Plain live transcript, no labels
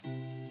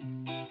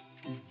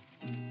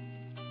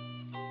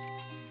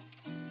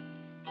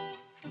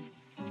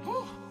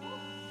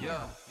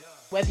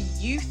Whether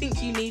you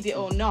think you need it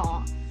or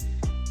not,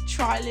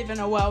 try live in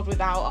a world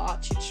without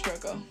art, you'd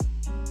struggle.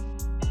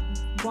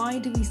 Why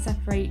do we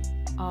separate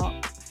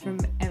art from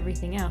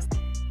everything else?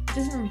 It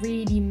doesn't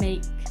really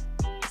make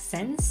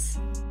sense.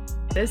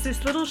 There's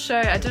this little show,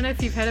 I don't know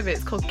if you've heard of it,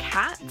 it's called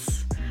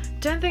Cats.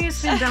 Don't think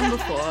it's been done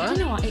before. Do you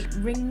know what? It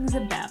rings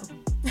a bell.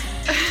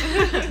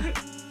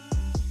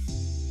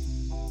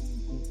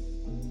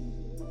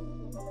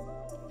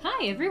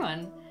 Hi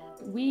everyone.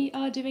 We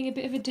are doing a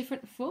bit of a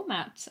different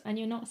format and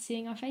you're not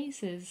seeing our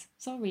faces.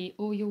 Sorry,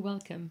 or you're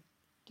welcome,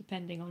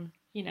 depending on,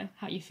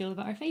 how you feel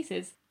about our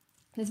faces.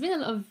 There's been a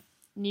lot of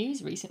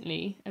news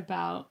recently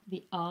about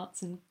the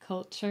arts and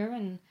culture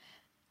and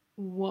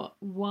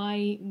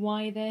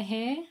why they're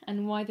here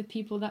and why the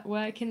people that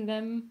work in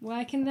them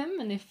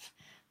and if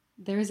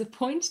there is a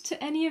point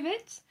to any of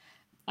it.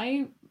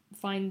 I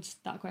find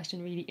that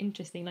question really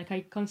interesting. Like,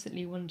 I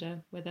constantly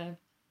wonder whether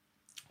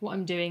what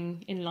I'm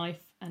doing in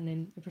life and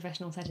in a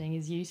professional setting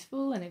is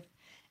useful and if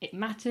it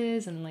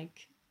matters, and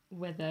like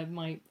whether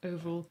my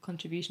overall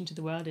contribution to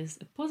the world is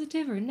a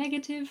positive or a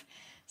negative.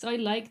 So I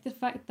like the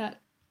fact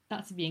that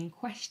that's being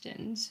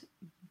questioned,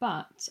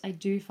 but I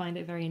do find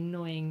it very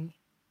annoying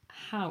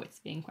how it's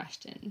being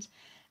questioned,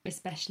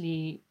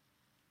 especially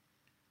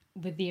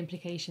with the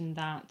implication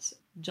that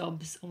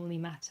jobs only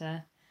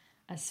matter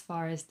as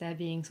far as they're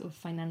being sort of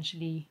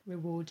financially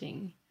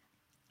rewarding.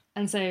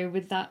 And so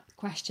with that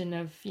question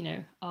of,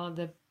 are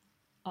the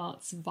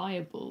arts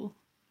viable,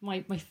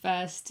 my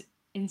first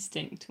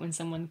instinct when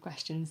someone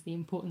questions the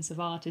importance of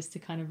art is to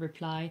kind of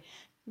reply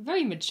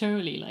very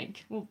maturely,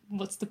 like, well,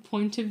 what's the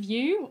point of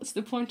you? What's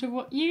the point of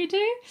what you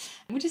do?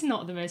 Which is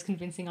not the most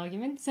convincing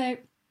argument. So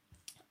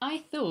I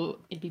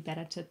thought it'd be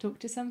better to talk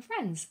to some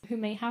friends who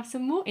may have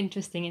some more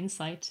interesting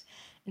insight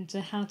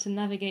into how to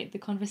navigate the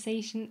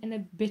conversation in a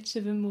bit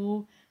of a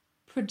more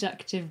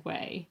productive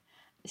way.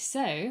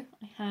 So I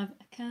have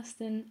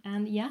Kirsten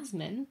and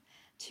Yasmin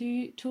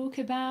to talk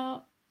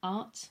about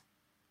art,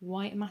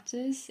 why it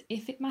matters,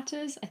 if it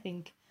matters.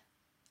 I'm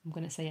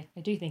going to say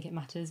I do think it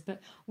matters,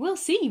 but we'll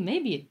see,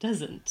 maybe it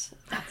doesn't.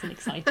 That's an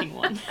exciting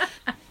one.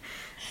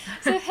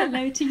 So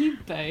hello to you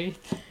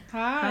both.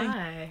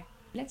 Hi.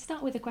 Let's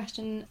start with a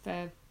question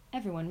for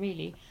everyone,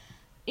 really.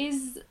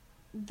 Is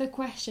the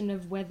question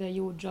of whether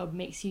your job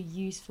makes you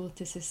useful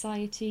to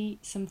society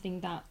something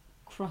that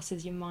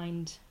crosses your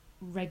mind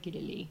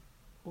regularly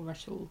or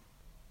at all?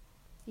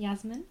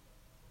 Yasmin?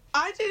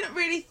 I didn't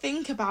really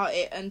think about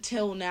it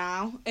until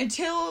now,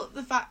 until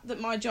the fact that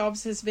my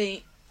jobs has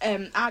been,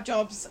 our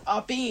jobs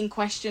are being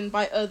questioned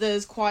by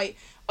others quite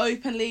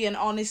openly and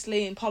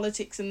honestly in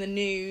politics and the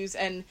news,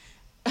 and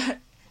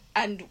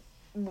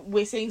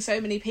we're seeing so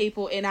many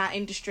people in our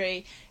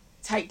industry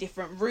take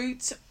different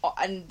routes,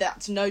 and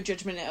that's no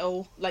judgment at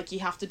all. Like, you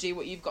have to do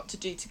what you've got to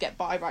do to get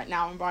by right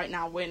now, and right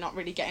now we're not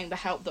really getting the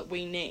help that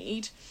we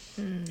need.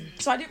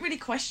 So I didn't really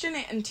question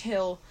it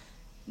until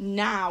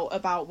now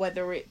about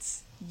whether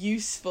it's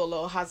useful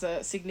or has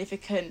a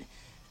significant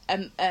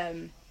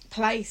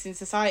place in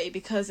society,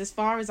 because as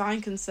far as I'm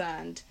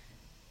concerned,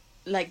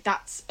 like,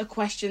 that's a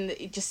question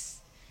that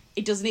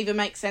it doesn't even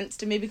make sense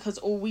to me, because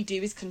all we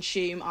do is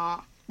consume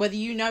art. Whether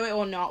you know it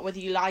or not, whether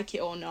you like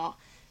it or not,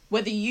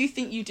 whether you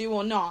think you do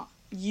or not,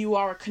 you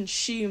are a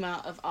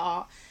consumer of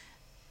art.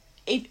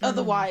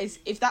 Otherwise,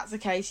 if that's the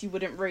case, you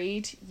wouldn't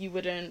read, you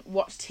wouldn't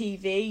watch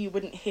TV, you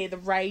wouldn't hear the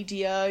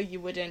radio,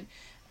 you wouldn't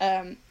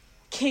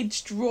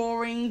kids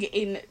drawing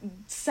in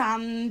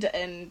sand,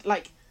 and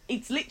like,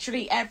 it's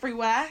literally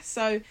everywhere.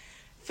 So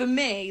for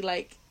me,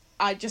 like,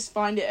 I just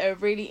find it a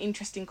really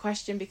interesting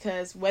question,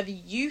 because whether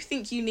you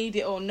think you need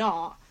it or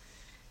not,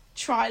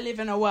 try live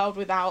in a world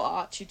without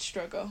art, you'd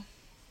struggle.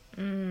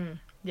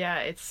 Yeah,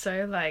 it's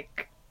so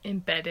like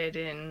embedded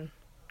in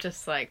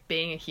just like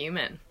being a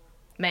human,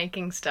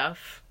 making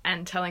stuff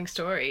and telling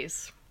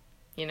stories,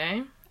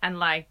 and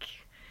like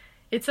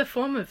it's a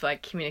form of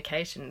like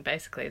communication,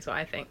 basically, is what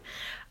I think.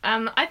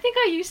 I think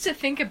I used to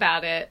think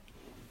about it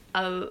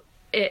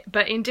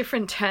but in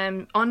different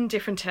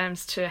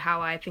terms to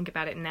how I think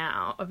about it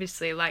now,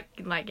 obviously, like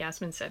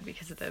Yasmin said,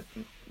 because of the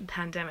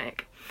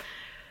pandemic.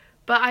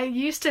 But I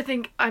used to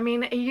think,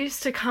 it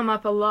used to come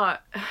up a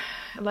lot,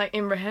 like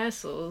in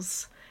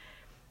rehearsals,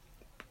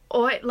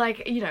 or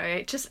like,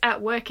 just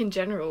at work in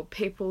general,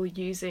 people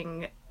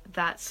using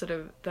that sort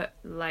of,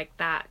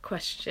 that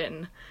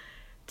question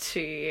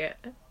to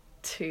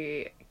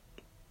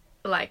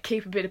like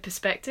keep a bit of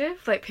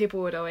perspective. Like,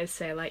 people would always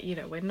say, like,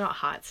 we're not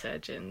heart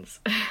surgeons,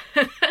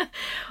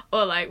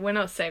 or like, we're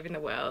not saving the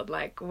world,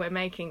 like, we're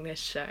making this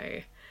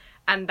show.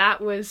 And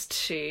that was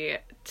to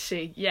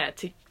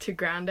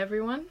ground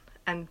everyone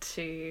and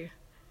to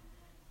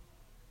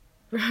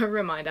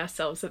remind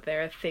ourselves that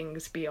there are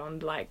things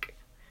beyond, like,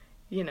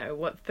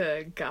 what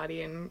the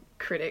Guardian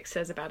critic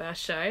says about our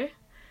show.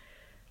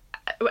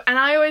 And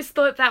I always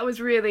thought that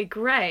was really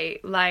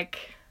great,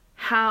 like,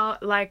 how,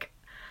 like,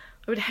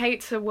 I would hate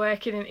to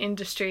work in an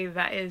industry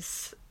that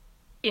is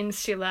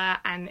insular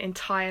and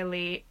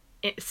entirely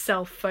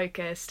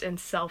self-focused and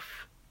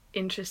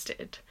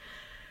self-interested.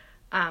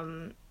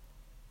 And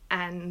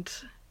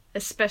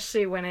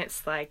especially when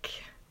it's like,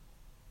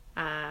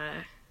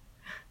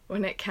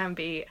 when it can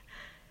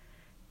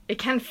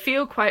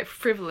feel quite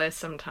frivolous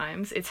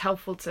sometimes. It's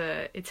helpful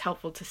to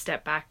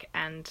step back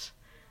and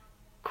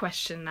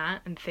question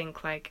that and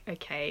think like,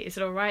 okay, is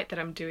it all right that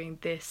I'm doing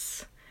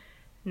this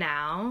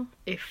now?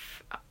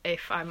 If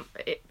I'm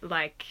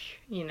like,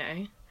 you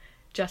know,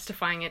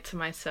 justifying it to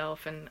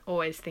myself and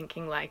always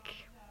thinking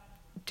like,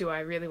 do I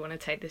really want to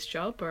take this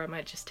job, or am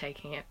I just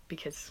taking it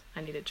because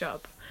I need a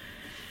job?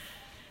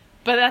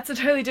 But that's a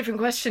totally different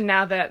question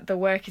now that the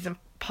work isn't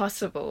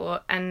possible,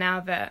 and now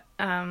that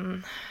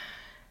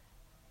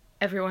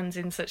everyone's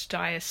in such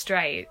dire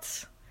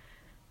straits,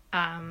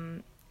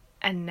 and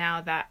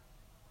now that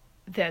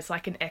there's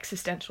like an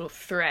existential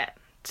threat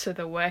to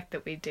the work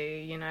that we do,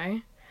 you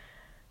know.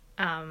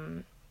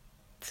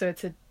 So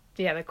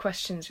the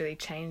question's really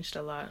changed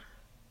a lot.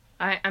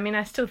 I mean,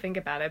 I still think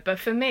about it, but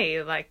for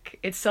me, like,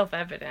 it's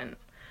self-evident.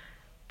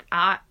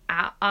 Art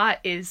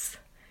is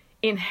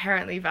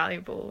inherently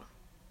valuable.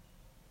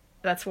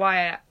 That's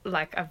why,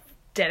 I've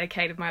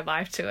dedicated my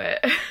life to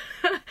it.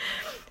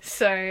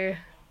 So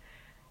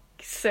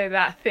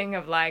that thing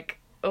of like,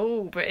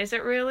 oh, but is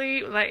it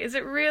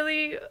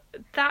really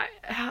that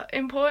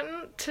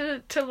important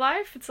to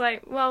life? It's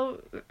like, well,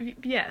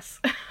 yes.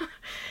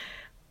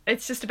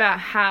 It's just about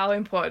how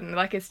important,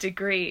 like, it's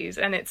degrees,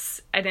 and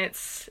it's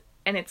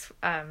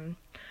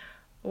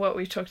what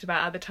we've talked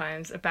about other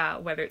times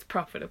about whether it's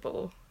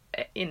profitable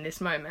in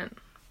this moment.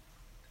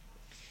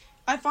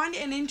 I find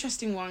it an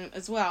interesting one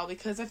as well,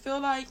 because I feel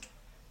like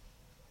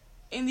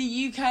in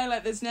the UK,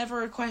 like, there's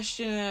never a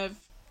question of,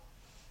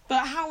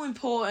 but how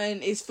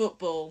important is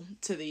football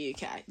to the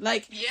UK?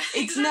 Like, yeah,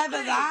 it's exactly.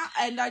 Never that,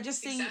 and I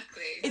just think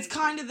exactly. it's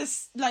kind of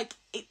this, like,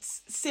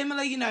 it's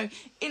similar, you know,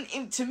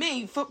 in to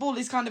me, football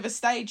is kind of a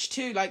stage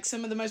too. Like,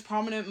 some of the most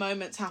prominent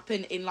moments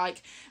happen in,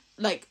 like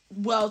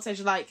world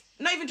stage, like,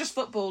 not even just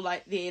football,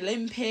 like the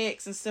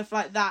Olympics and stuff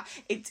like that.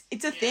 It's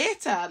a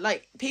theatre.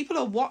 Like, people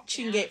are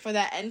watching it for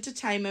their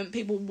entertainment.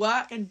 People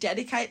work and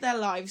dedicate their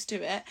lives to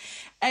it.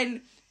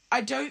 And I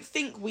don't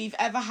think we've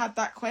ever had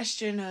that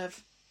question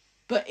of,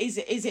 but is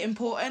it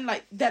important?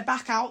 Like, they're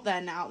back out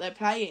there now, they're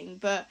playing,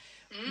 but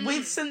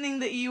with something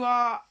that you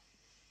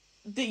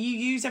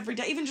use every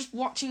day, even just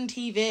watching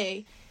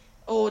TV,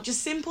 or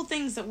just simple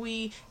things that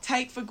we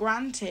take for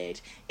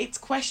granted, it's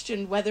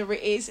questioned whether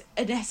it is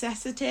a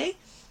necessity.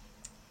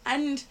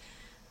 And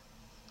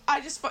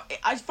I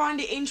find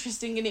it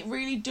interesting, and it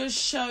really does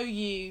show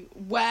you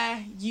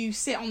where you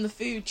sit on the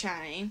food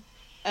chain,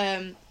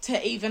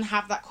 to even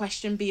have that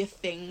question be a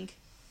thing.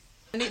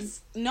 And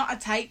it's not a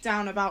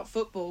takedown about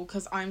football,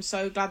 because I'm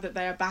so glad that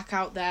they are back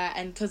out there,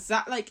 and because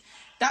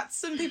that's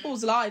some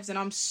people's lives, and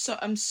I'm so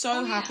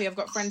happy. I've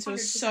got friends who are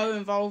so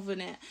involved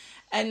in it,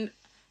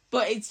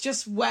 but it's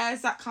just,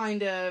 where's that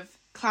kind of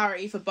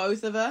clarity for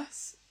both of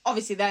us?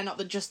 Obviously, they're not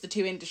just the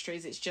two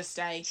industries. It's just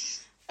a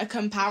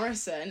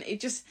comparison. It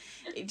just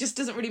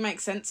doesn't really make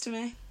sense to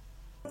me.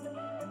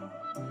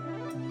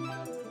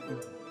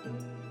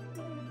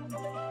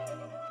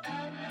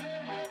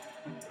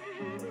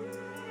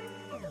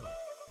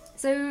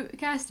 So,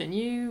 Kirsten,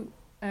 you've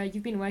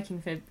been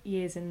working for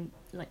years in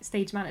like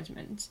stage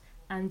management,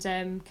 and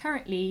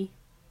currently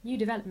new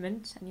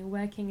development, and you're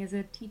working as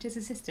a teacher's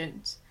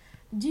assistant.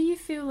 Do you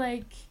feel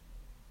like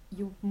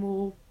you're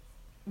more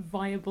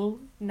viable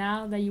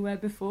now than you were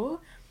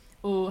before,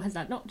 or has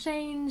that not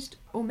changed?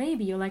 Or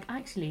maybe you're like,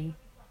 actually,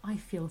 I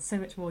feel so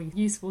much more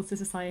useful to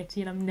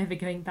society, and I'm never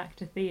going back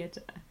to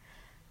theatre.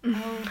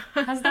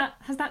 Has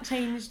that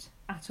changed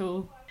at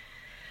all?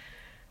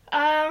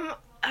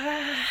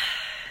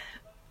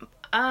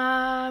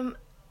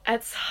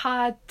 It's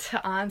hard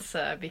to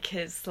answer,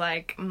 because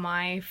like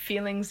my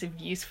feelings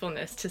of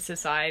usefulness to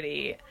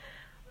society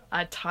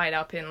are tied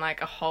up in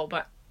like a whole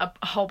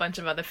bunch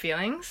of other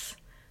feelings.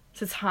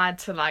 So it's hard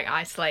to like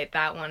isolate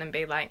that one and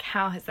be like,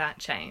 how has that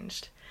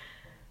changed?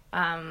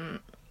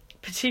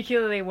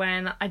 Particularly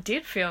when I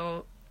did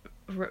feel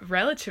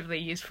relatively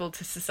useful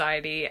to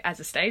society as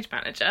a stage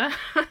manager.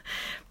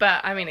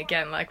 But I mean,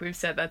 again, like we've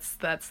said,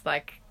 that's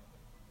like,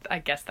 I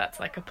guess that's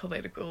like a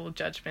political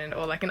judgment,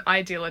 or like an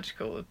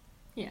ideological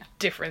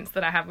difference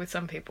that I have with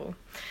some people.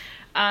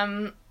 I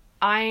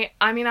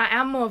mean, I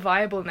am more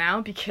viable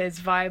now, because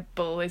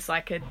viable is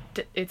like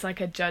it's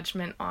like a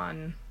judgment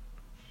on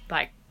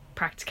like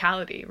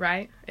practicality,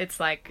 right? It's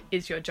like,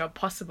 is your job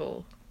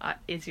possible?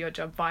 Is your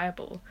job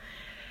viable?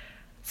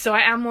 So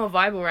I am more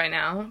viable right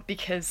now,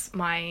 because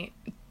my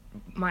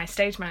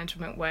stage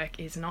management work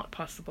is not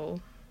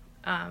possible.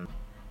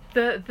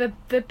 The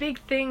big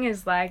thing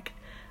is like,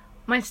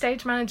 my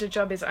stage manager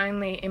job is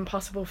only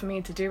impossible for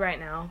me to do right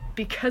now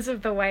because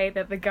of the way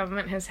that the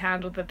government has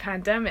handled the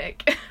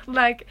pandemic.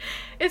 Like,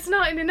 it's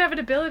not an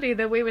inevitability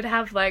that we would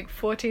have like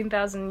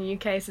 14,000 new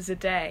cases a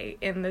day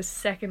in the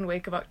second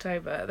week of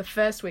October, the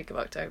first week of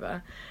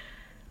October.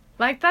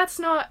 Like, that's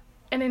not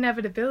an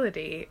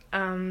inevitability.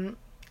 And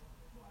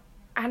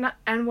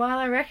while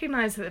I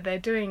recognize that they're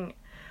doing,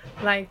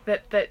 like,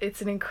 that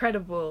it's an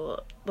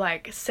incredible,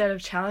 like, set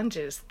of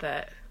challenges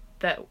that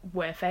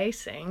we're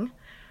facing,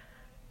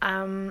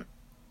 I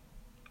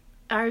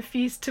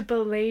refuse to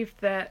believe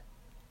that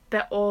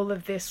all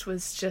of this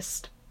was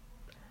just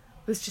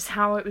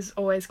how it was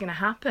always going to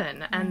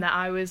happen, and that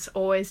I was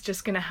always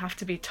just going to have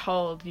to be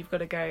told you've got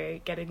to go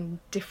get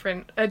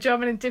a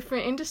job in a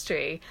different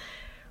industry,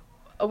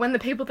 when the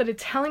people that are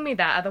telling me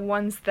that are the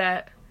ones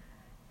that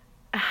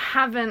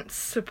haven't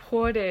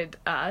supported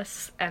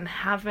us and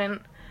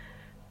haven't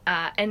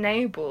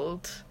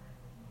enabled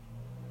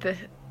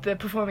the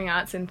performing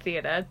arts and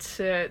theatre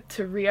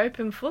to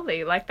reopen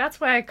fully. Like, that's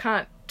why I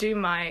can't do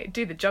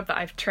the job that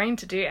I've trained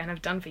to do and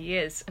have done for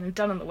years and have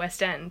done on the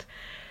West End.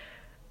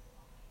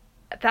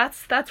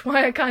 That's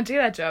why I can't do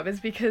that job, is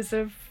because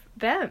of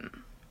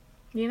them,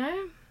 you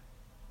know?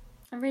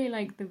 I really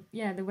like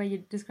the way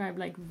you describe,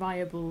 like,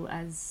 viable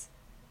as,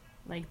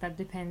 like, that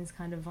depends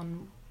kind of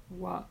on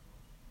what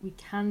we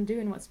can do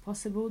and what's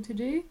possible to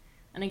do.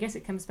 And I guess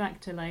it comes back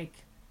to, like,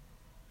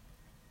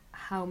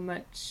 how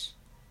much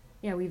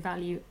we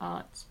value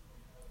art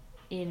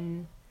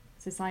in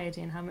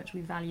society and how much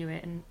we value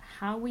it and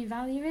how we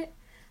value it,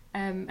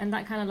 and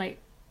that kind of, like,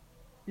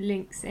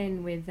 links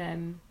in with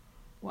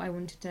what I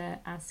wanted to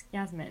ask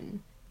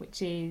Yasmin,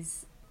 which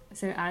is,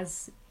 so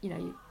as, you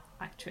know,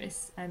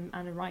 actress and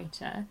a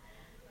writer,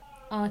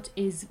 art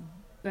is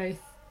both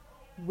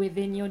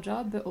within your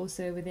job but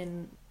also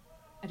within,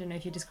 I don't know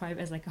if you describe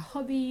it as like a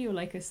hobby or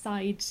like a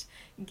side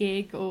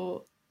gig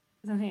or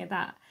something like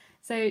that.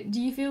 So do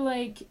you feel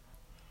like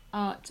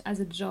art as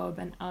a job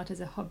and art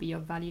as a hobby are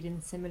valued in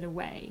a similar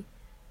way?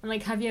 And,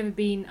 like, have you ever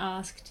been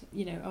asked,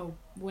 you know, oh,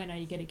 when are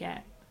you going to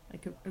get,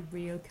 like, a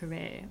real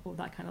career, or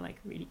that kind of, like,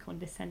 really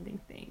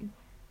condescending thing?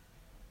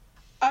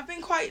 I've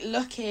been quite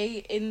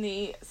lucky in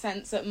the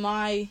sense that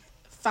my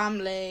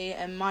family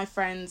and my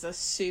friends are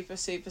super,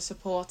 super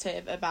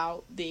supportive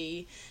about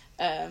the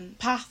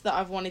path that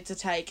I've wanted to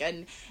take,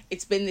 and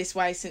it's been this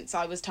way since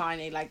I was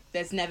tiny. Like,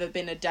 there's never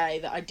been a day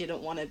that I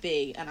didn't want to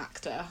be an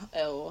actor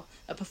or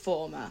a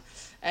performer,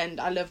 and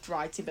I loved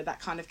writing, but that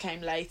kind of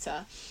came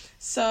later.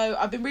 So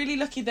I've been really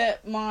lucky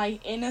that my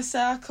inner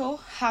circle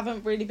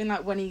haven't really been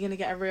like, when are you going to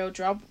get a real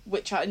job,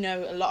 which I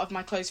know a lot of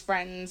my close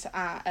friends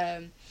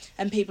and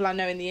people I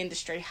know in the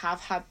industry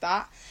have had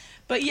that.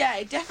 But yeah,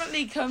 it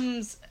definitely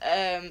comes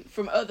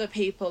from other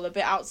people a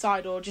bit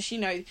outside, or just, you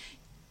know,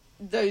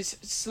 those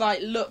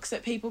slight looks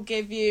that people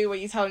give you when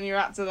you're telling your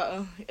actor that,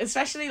 oh,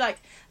 especially like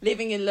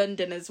living in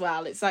London as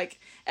well, it's like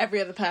every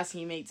other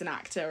person you meet's an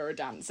actor or a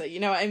dancer, you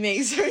know what I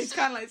mean? So it's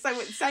kind of like, so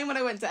same when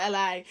I went to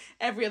LA,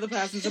 every other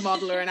person's a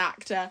model or an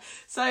actor.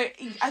 So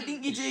I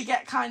think you do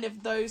get kind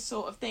of those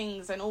sort of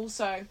things. And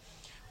also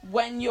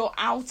when you're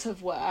out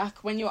of work,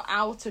 when you're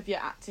out of your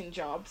acting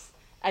jobs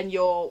and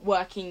you're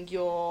working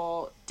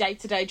your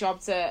day-to-day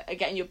jobs are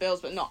getting your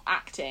bills but not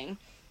acting,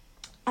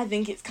 I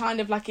think it's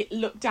kind of like it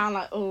looked down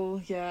like,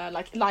 oh yeah,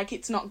 like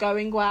it's not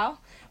going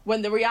well.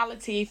 When the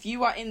reality, if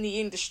you are in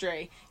the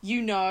industry,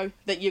 you know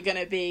that you're going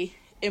to be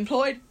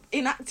employed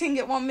in acting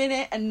at one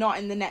minute and not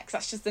in the next.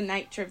 That's just the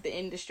nature of the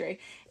industry.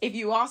 If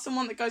you are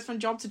someone that goes from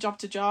job to job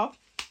to job,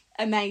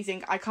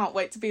 amazing. I can't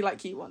wait to be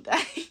like you one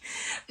day.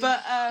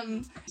 But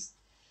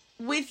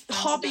with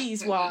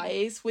hobbies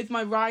wise, with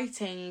my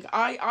writing,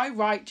 I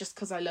write just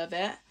because I love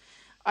it.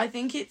 I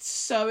think it's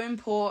so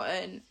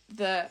important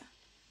that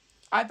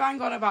I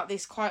bang on about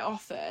this quite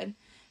often,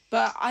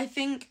 but I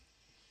think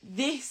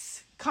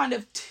this kind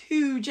of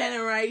 2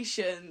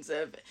 generations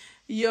of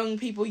young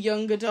people,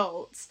 young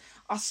adults,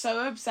 are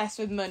so obsessed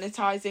with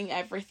monetizing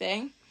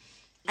everything.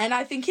 And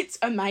I think it's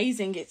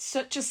amazing. It's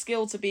such a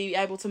skill to be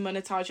able to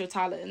monetize your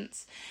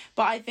talents.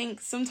 But I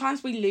think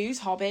sometimes we lose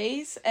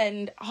hobbies,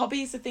 and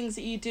hobbies are things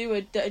that you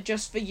do that are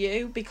just for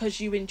you because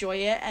you enjoy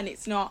it, and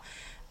it's not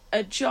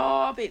a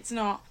job, it's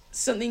not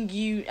something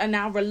you are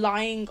now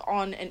relying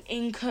on an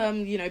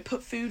income, you know,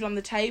 put food on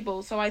the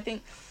table. So I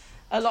think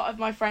a lot of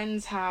my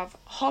friends have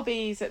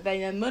hobbies that they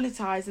then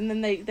monetize, and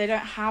then they don't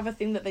have a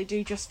thing that they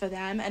do just for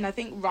them. And I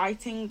think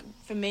writing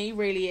for me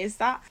really is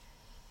that.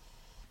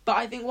 But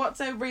I think what's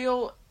a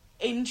real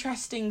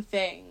interesting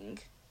thing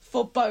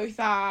for both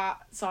our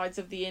sides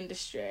of the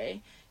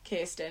industry,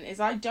 Kirsten, is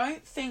I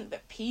don't think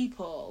that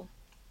people,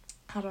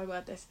 how do I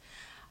word this?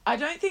 I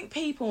don't think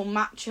people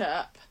match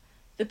up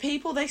the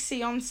people they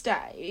see on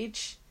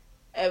stage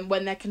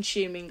when they're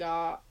consuming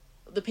art,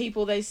 the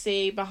people they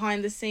see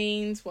behind the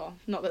scenes, well,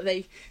 not that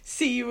they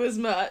see you as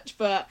much,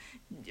 but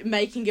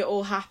making it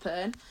all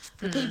happen,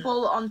 the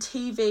people on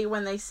TV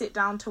when they sit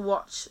down to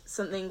watch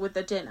something with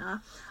their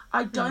dinner,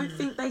 I don't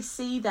think they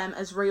see them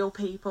as real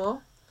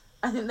people.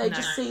 I think they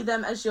just see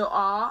them as your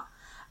art.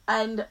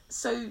 And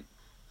so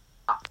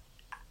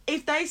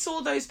if they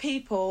saw those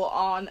people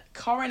on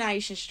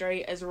Coronation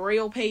Street as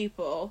real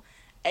people,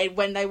 and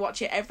when they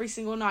watch it every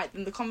single night,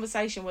 then the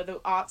conversation whether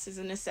arts is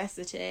a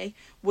necessity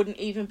wouldn't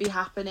even be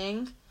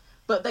happening.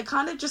 But they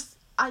kind of just,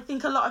 I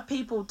think a lot of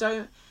people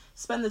don't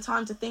spend the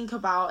time to think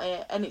about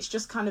it, and it's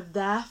just kind of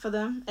there for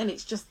them, and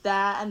it's just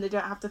there, and they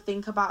don't have to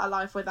think about a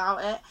life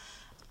without it.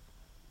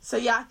 So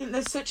yeah, I think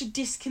there's such a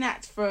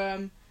disconnect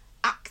from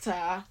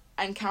actor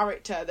and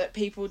character that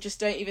people just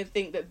don't even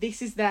think that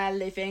this is their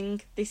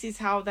living, this is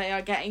how they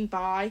are getting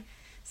by.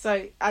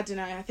 So I don't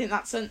know, I think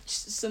that's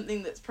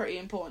something that's pretty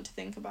important to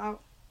think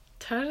about.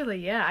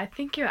 Totally, yeah. I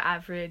think your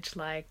average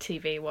like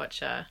TV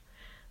watcher,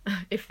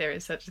 if there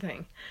is such a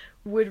thing,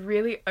 would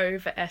really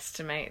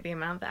overestimate the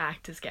amount that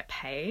actors get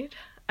paid.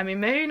 I mean,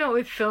 maybe not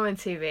with film and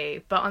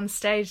TV, but on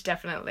stage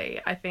definitely.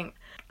 I think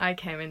I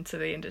came into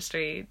the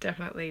industry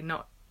definitely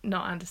not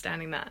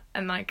understanding that.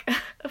 And like,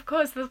 of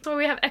course, that's why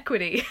we have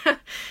equity,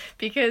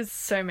 because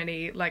so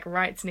many like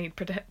rights need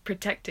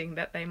protecting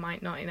that they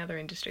might not in other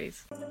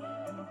industries.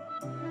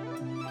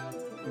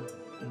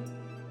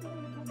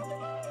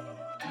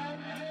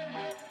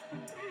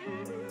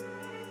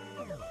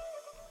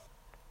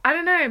 I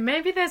don't know,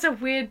 maybe there's a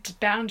weird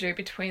boundary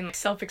between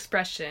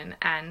self-expression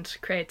and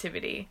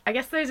creativity. I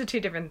guess those are two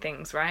different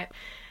things, right?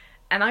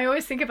 And I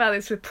always think about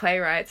this with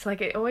playwrights.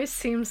 Like, it always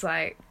seems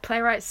like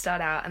playwrights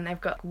start out and they've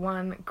got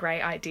one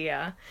great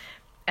idea,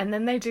 and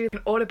then they do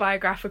an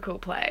autobiographical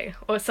play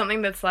or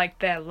something that's like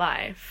their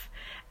life.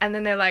 And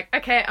then they're like,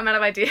 okay, I'm out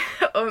of idea.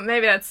 Or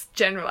maybe that's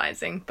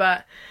generalizing,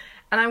 but...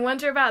 And I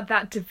wonder about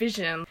that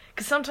division,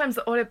 because sometimes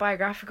the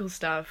autobiographical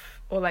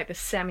stuff, or like the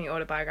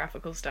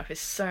semi-autobiographical stuff,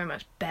 is so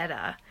much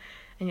better.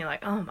 And you're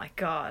like, oh my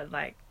god,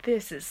 like,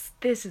 this is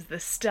the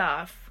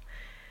stuff.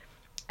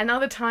 And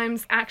other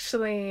times,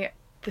 actually,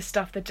 the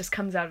stuff that just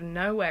comes out of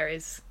nowhere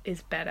is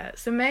better.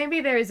 So maybe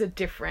there is a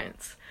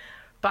difference.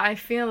 But I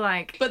feel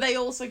like... But they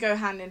also go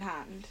hand in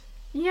hand.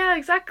 Yeah,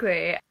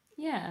 exactly.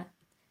 Yeah,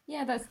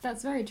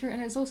 that's very true.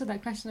 And it's also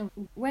that question of,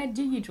 where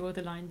do you draw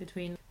the line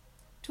between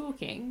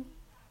talking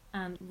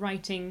and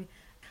writing?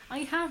 I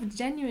have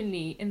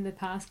genuinely, in the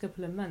past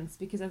couple of months,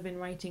 because I've been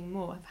writing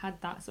more, I've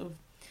had that sort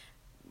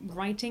of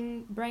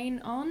writing brain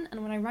on,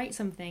 and when I write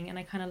something and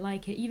I kind of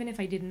like it, even if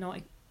I did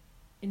not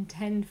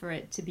intend for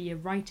it to be a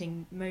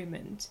writing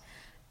moment,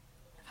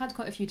 I've had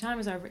quite a few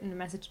times where I've written a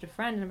message to a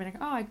friend and I've been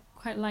like, oh, I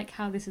quite like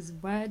how this is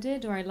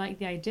worded, or I like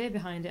the idea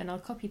behind it, and I'll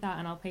copy that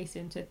and I'll paste it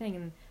into a thing,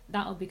 and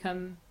that'll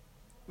become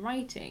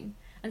writing.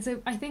 And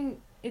so I think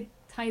it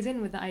ties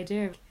in with the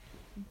idea of,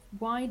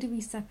 why do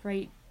we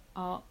separate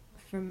art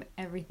from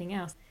everything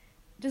else?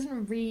 It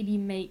doesn't really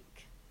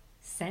make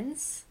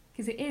sense,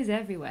 because it is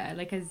everywhere.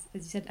 Like, as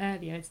you said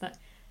earlier, it's that,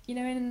 you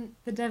know, in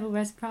The Devil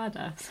Wears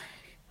Prada,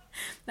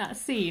 that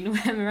scene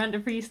where Miranda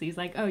Priestley's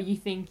like, oh, you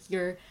think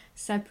you're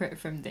separate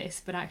from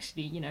this, but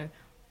actually, you know,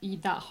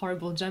 that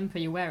horrible jumper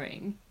you're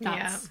wearing,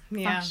 that's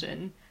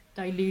fashion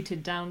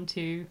diluted down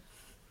to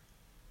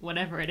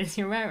whatever it is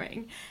you're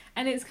wearing.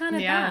 And it's kind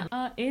of that.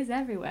 Art is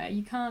everywhere.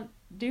 You can't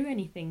do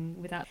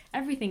anything without...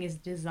 Everything is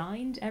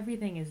designed,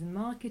 everything is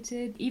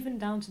marketed, even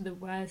down to the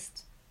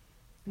worst,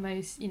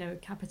 most, you know,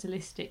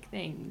 capitalistic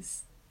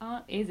things.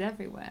 Art is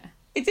everywhere.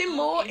 It's in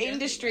more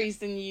industries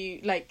than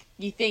you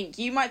think.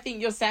 You might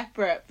think you're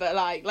separate, but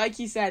like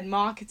you said,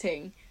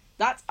 marketing,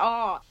 that's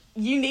art.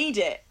 You need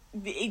it.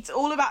 It's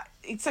all about...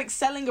 It's like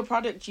selling a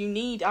product. You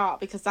need art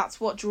because that's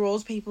what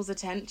draws people's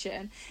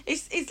attention.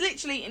 It's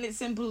literally, in its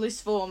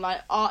simplest form,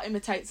 like, art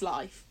imitates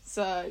life.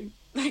 So,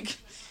 like,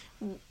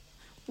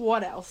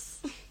 what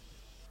else?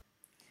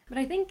 But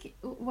I think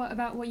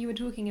what you were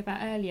talking about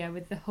earlier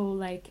with the whole,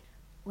 like,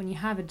 when you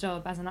have a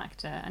job as an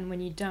actor and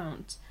when you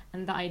don't,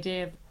 and the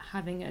idea of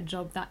having a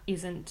job that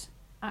isn't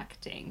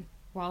acting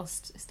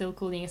whilst still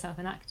calling yourself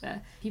an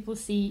actor, people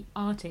see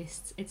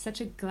artists, it's such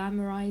a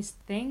glamorized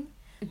thing.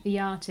 The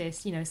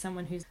artist, you know,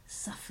 someone who's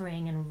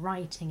suffering and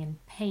writing and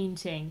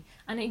painting.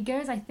 And it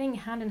goes, I think,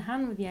 hand in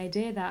hand with the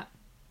idea that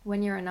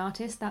when you're an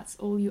artist, that's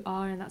all you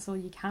are and that's all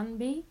you can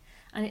be.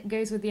 And it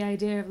goes with the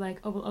idea of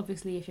like, oh, well,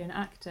 obviously, if you're an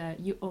actor,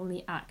 you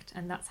only act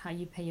and that's how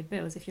you pay your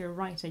bills. If you're a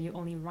writer, you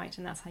only write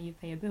and that's how you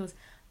pay your bills.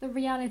 The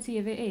reality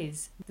of it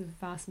is the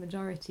vast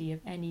majority of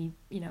any,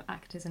 you know,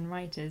 actors and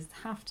writers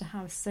have to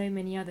have so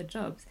many other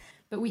jobs.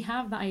 But we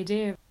have the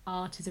idea of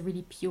art is a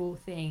really pure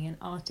thing, and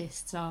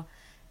artists are,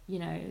 you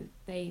know,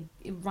 they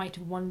write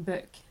one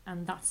book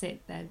and that's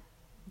it, they're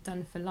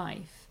done for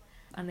life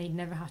and they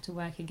never have to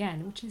work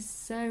again, which is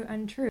so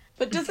untrue.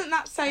 But doesn't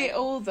that say it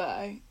all,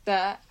 though,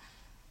 that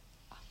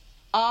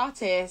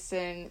artists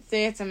and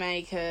theatre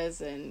makers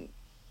and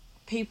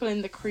people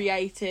in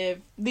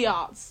the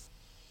arts,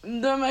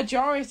 the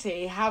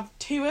majority have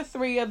 2 or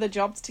 3 other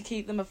jobs to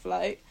keep them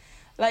afloat?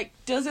 Like,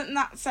 doesn't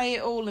that say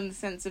it all in the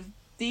sense of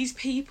these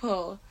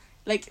people...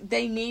 Like,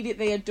 they need it,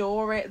 they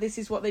adore it, this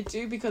is what they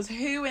do, because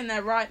who in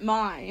their right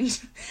mind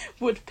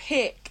would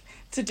pick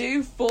to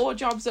do 4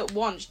 jobs at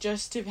once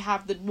just to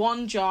have the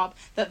one job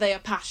that they are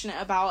passionate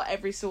about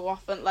every so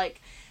often?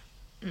 Like,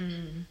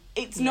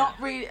 it's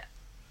not really...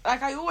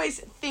 Like, I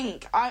always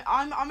think,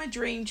 I'm a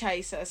dream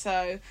chaser,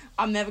 so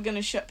I'm never going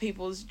to shut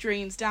people's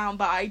dreams down,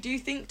 but I do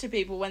think to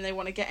people when they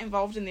want to get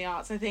involved in the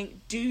arts, I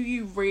think, do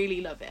you really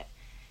love it?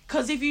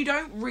 Because if you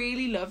don't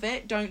really love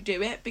it, don't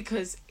do it,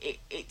 because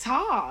it's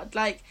hard.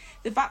 Like,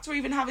 the fact we're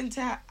even having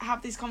to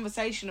have this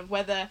conversation of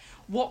whether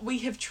what we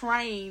have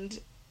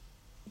trained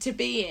to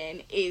be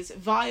in is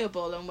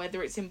viable and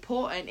whether it's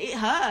important, it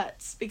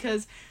hurts.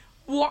 Because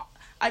what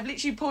I've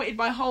literally pointed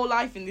my whole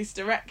life in this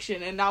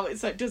direction, and now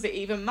it's like, does it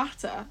even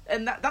matter?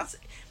 And that's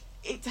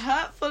it's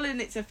hurtful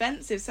and it's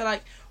offensive. So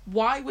like,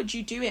 why would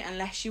you do it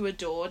unless you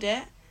adored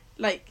it?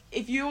 Like,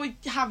 if you're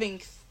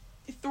having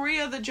 3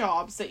 other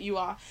jobs that you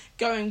are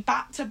going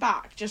back to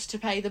back just to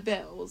pay the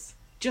bills,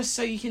 just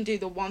so you can do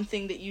the one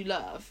thing that you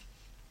love,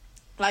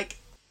 like,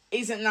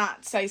 isn't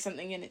that say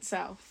something in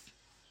itself?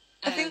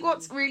 I think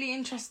what's really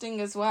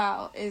interesting as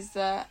well is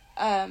that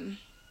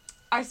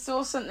I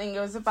saw something, it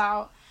was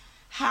about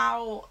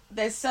how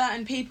there's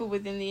certain people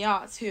within the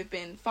arts who have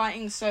been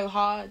fighting so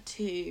hard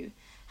to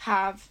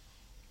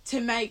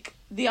make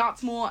the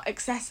arts more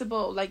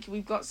accessible. Like,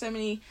 we've got so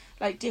many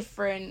like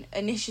different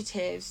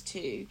initiatives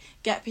to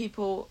get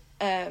people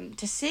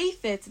to see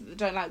theatre that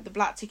don't, like the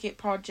Black Ticket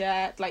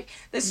Project. Like,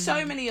 there's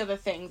so many other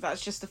things.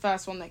 That's just the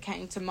first one that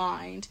came to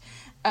mind.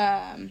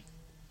 And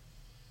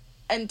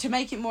to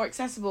make it more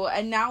accessible,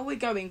 and now we're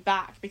going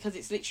back because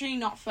it's literally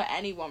not for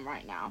anyone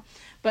right now.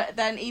 But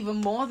then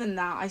even more than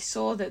that, I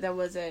saw that there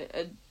was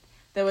they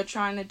were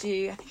trying to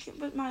do, I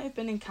think it might have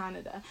been in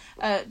Canada,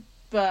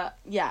 but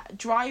yeah,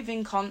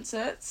 driving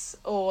concerts,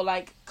 or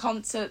like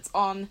concerts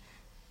on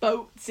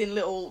boats in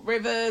little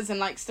rivers and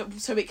like stuff,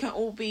 so it can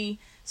all be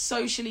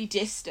socially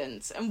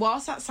distanced. And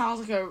whilst that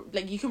sounds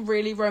like you can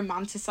really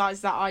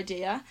romanticize that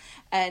idea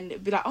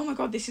and be like, oh my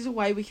god, this is a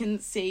way we can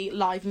see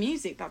live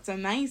music, that's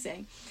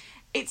amazing.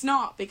 It's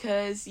not,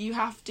 because you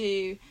have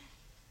to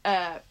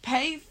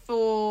pay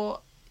for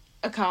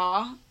a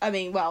car. I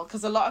mean, well,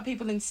 because a lot of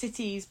people in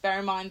cities, bear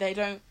in mind, they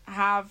don't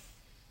have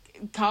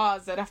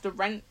cars. They'd have to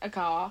rent a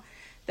car.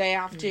 They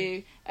have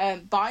to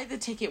buy the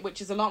ticket,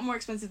 which is a lot more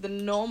expensive than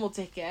a normal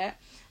ticket.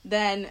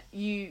 Then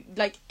you,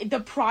 like, the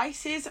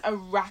prices are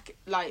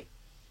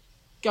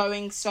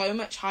going so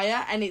much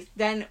higher, and it's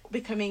then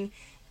becoming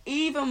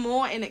even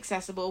more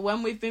inaccessible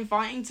when we've been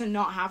fighting to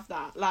not have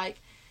that.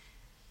 Like,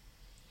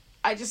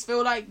 I just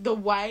feel like the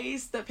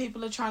ways that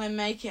people are trying to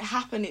make it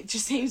happen, it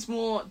just seems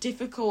more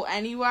difficult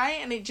anyway,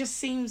 and it just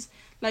seems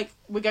like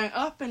we're going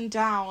up and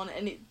down,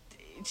 and it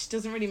just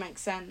doesn't really make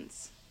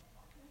sense.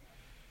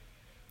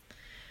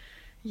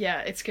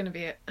 Yeah, it's going to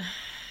be a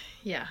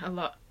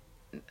lot.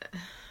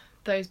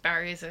 Those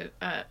barriers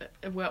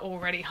were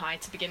already high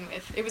to begin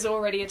with. It was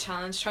already a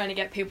challenge trying to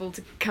get people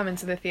to come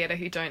into the theatre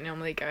who don't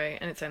normally go,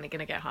 and it's only going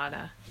to get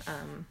harder.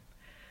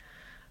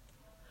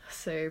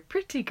 So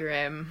pretty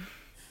grim.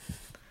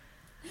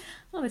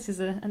 Well, this is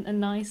a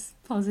nice,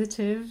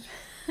 positive,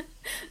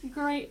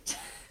 great.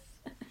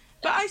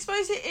 But I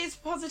suppose it is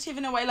positive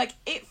in a way. Like,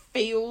 it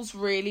feels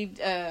really,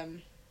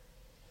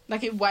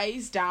 like it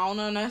weighs down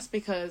on us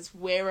because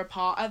we're a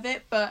part of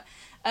it. But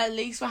at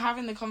least we're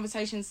having the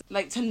conversations,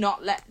 like, to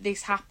not let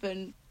this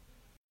happen.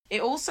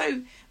 It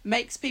also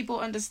makes people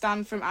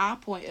understand from our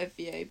point of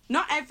view.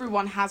 Not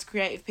everyone has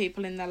creative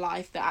people in their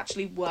life that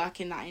actually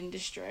work in that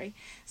industry.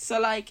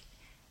 So, like,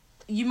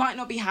 you might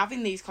not be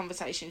having these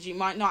conversations. You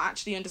might not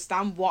actually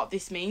understand what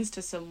this means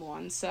to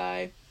someone.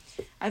 So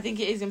I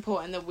think it is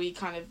important that we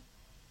kind of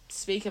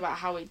speak about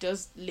how it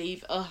does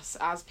leave us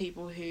as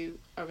people who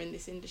are in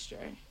this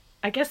industry.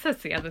 I guess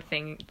that's the other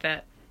thing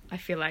that I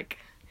feel like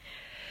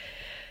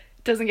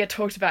doesn't get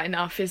talked about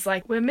enough, is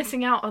like we're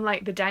missing out on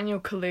like the Daniel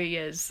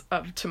Kaluuyas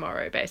of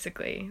tomorrow,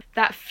 basically.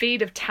 That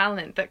feed of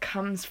talent that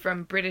comes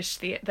from British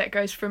theatre, that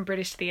goes from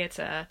British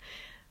theatre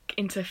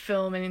into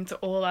film and into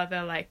all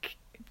other like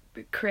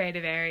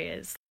creative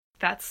areas.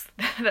 That's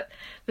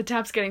the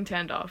tap's getting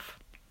turned off,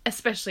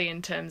 especially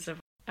in terms of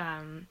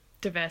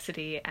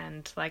diversity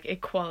and like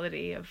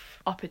equality of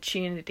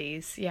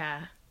opportunities,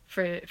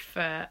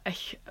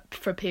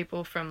 for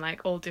people from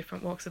like all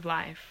different walks of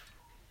life.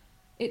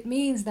 It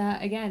means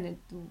that, again,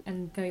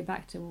 and going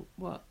back to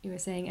what you were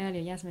saying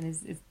earlier, Yasmin,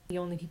 is the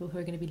only people who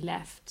are going to be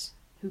left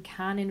who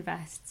can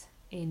invest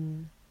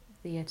in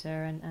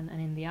theatre and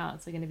in the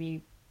arts are going to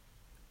be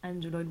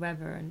Andrew Lloyd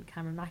Webber and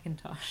Cameron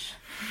McIntosh.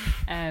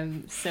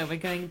 So we're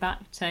going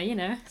back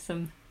to,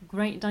 some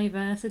great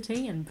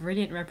diversity and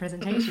brilliant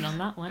representation on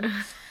that one.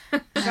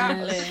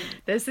 Exactly.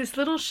 There's this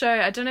little show,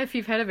 I don't know if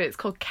you've heard of it, it's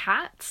called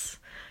Cats.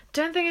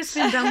 Don't think it's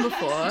been done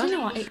before. Do you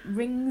know what? It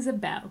rings a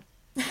bell.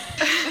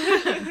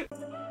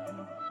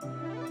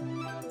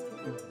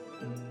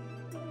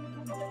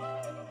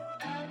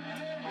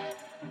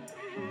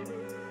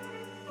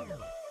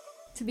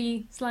 To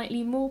be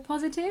slightly more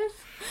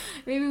positive,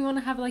 maybe we want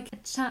to have like a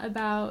chat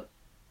about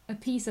a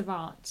piece of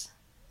art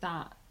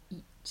that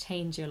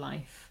changed your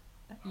life,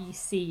 that you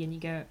see and you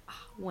go,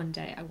 one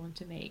day I want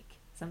to make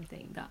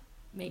something that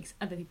makes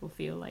other people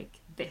feel like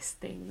this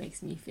thing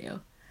makes me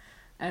feel.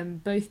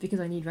 Both because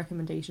I need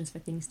recommendations for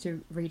things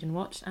to read and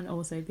watch, and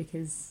also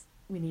because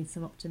we need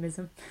some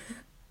optimism.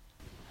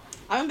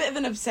 I'm a bit of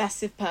an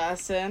obsessive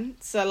person,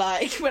 so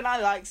like when I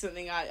like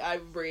something, I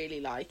really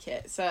like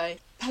it. So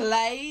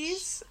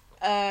plays,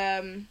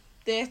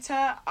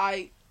 theatre.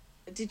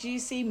 Did you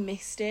see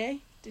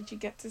Misty? Did you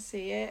get to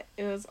see it?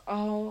 It was,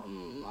 oh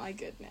my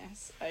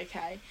goodness.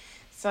 Okay,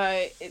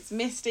 so it's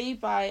Misty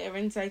by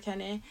Arinze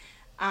Kenny,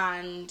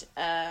 and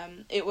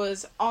it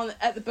was on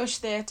at the Bush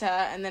Theatre,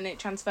 and then it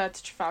transferred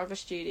to Trafalgar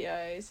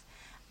Studios,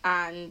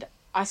 and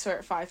I saw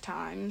it 5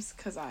 times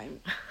because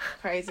I'm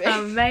crazy.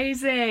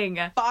 Amazing.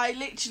 But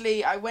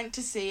I went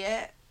to see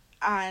it,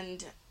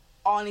 and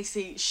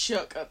honestly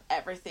shook up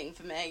everything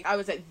for me. I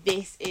was like,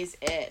 this is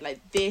it. Like,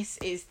 this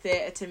is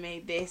theatre to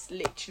me. This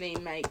literally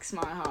makes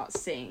my heart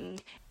sing.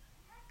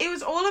 It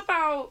was all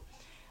about,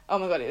 oh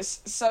my god, it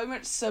was so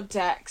much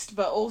subtext,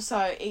 but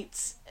also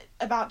it's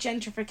about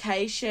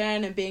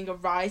gentrification and being a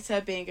writer,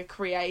 being a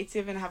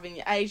creative, and having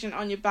your agent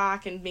on your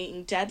back and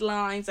meeting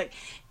deadlines. Like,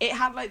 it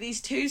had like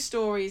these 2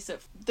 stories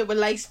that were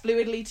laced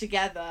fluidly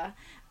together,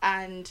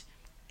 and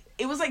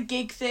it was like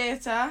gig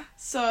theatre.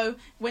 So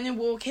when you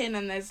walk in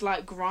and there's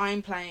like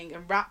grime playing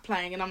and rap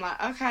playing, and I'm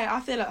like, okay, I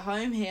feel at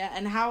home here.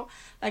 And how,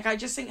 like, I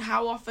just think,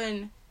 how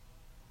often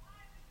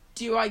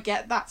do I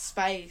get that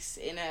space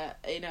in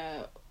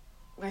a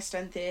West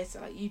End theatre?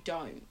 Like, you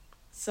don't.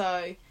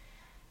 So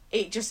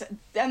it just,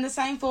 and the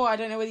same for, I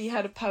don't know whether you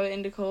heard of Poet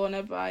in the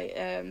Corner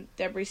by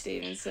Deborah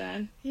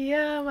Stevenson.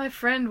 Yeah, my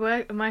friend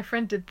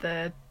did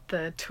the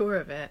tour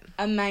of it.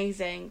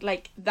 Amazing.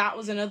 Like, that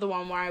was another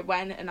one where I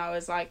went and I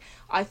was like,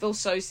 I feel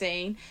so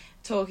seen,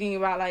 talking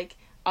about like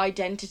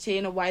identity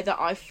in a way that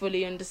I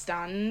fully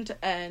understand,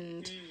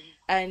 and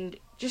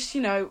just, you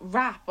know,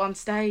 rap on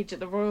stage at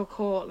the Royal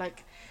Court.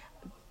 Like,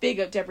 big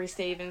up Deborah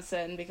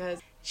Stevenson,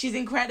 because she's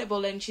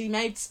incredible and she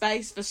made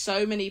space for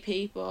so many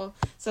people.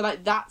 So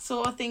like, that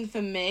sort of thing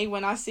for me,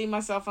 when I see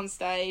myself on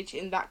stage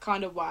in that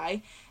kind of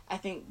way, I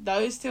think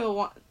those 2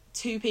 are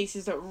 2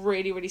 pieces that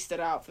really, really stood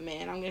out for me,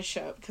 and I'm going to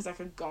show up because I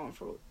could go on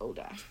for all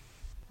day.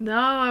 No,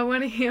 I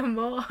want to hear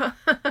more.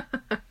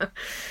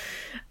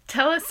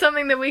 Tell us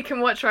something that we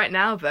can watch right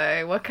now,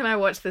 though. What can I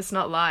watch that's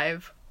not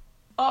live?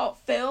 Oh,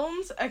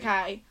 films?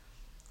 Okay.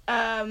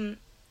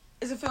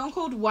 There's a film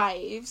called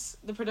Waves.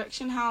 The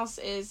production house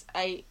is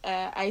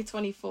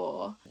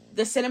A24.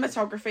 The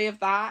cinematography of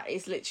that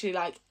is literally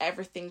like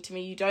everything to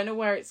me. You don't know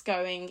where it's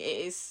going. It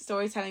is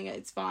storytelling at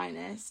its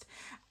finest.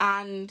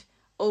 And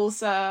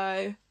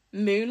also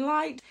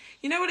Moonlight.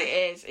 You know what it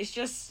is? It's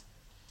just,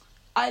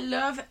 I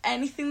love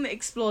anything that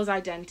explores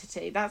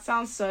identity. That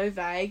sounds so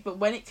vague, but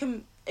when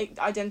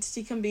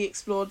identity can be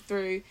explored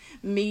through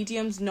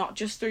mediums, not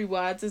just through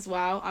words as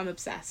well, I'm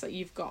obsessed. Like,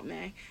 you've got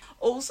me.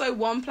 Also,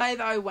 one play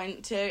that I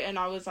went to and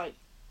I was like,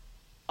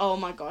 oh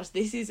my gosh,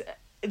 this is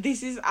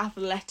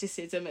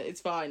athleticism at its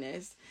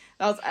finest.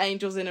 That was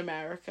Angels in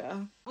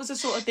America. It was the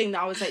sort of thing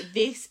that I was like,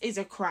 this is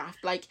a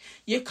craft. Like,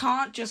 you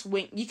can't just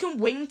wing. You can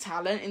wing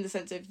talent in the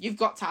sense of you've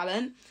got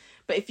talent,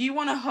 but if you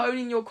want to hone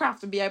in your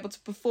craft and be able to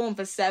perform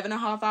for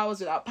 7.5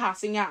 hours without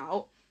passing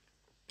out,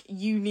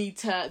 you need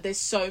to, there's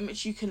so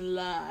much you can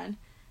learn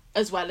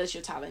as well as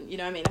your talent, you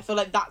know what I mean? I feel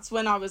like that's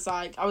when I was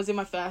like, I was in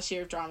my first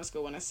year of drama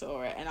school when I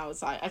saw it, and I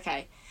was like,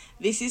 okay,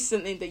 this is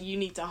something that you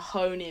need to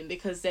hone in,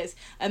 because there's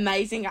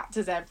amazing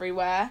actors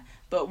everywhere,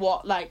 but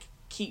what like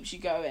keeps you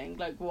going,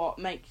 like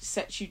what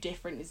sets you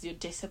different, is your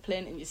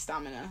discipline and your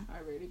stamina, I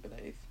really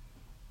believe.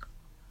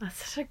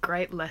 That's such a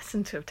great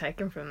lesson to have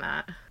taken from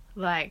that.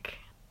 Like,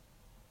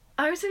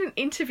 I was in an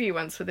interview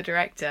once with a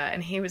director,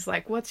 and he was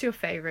like, what's your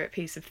favourite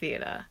piece of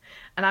theatre?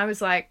 And I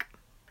was like,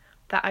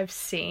 that I've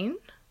seen.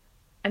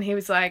 And he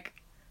was like,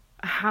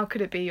 how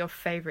could it be your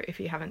favourite if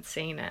you haven't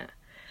seen it?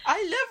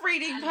 I love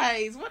reading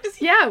plays. What does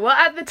he... Yeah, well,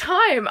 at the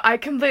time, I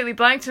completely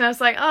blanked, and I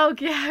was like, oh,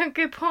 yeah,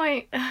 good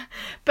point.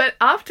 But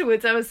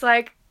afterwards, I was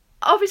like,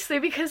 obviously,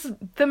 because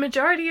the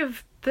majority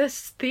of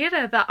this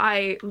theatre that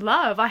I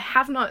love, I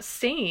have not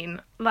seen.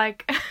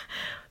 Like,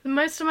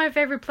 most of my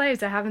favourite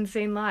plays I haven't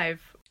seen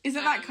live.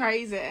 Isn't that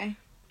crazy?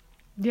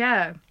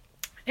 Yeah.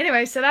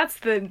 Anyway, so that's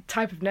the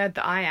type of nerd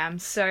that I am.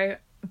 So,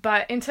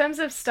 but in terms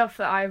of stuff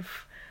that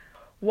I've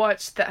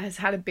watched that has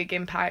had a big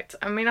impact,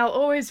 I mean, I'll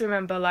always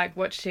remember like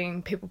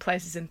watching People,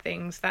 Places and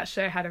Things. That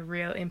show had a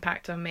real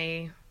impact on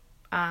me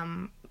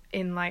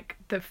in like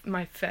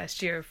my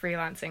first year of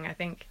freelancing, I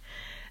think,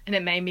 and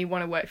it made me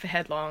want to work for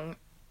Headlong,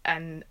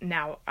 and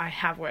now I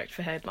have worked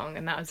for Headlong,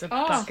 and that was a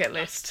bucket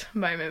list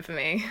moment for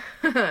me.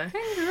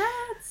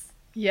 Congrats!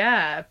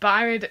 Yeah, but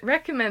I would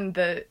recommend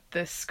the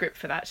script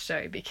for that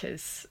show,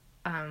 because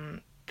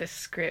the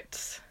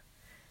script,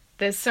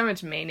 there's so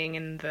much meaning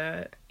in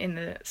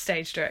the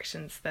stage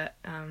directions that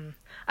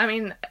I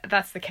mean,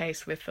 that's the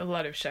case with a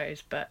lot of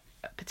shows, but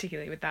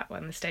particularly with that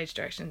one, the stage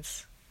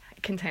directions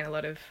contain a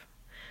lot of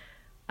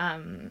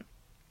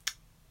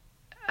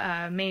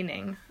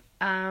meaning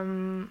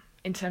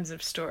in terms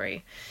of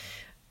story.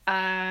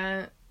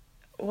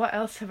 What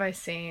else have I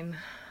seen?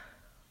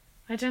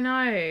 I don't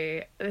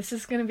know. This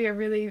is going to be a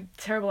really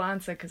terrible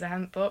answer because I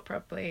haven't thought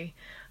properly,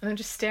 and I'm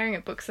just staring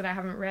at books that I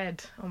haven't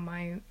read on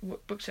my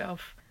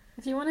bookshelf.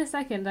 If you want a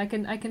second, I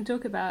can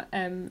talk about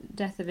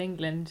Death of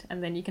England,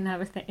 and then you can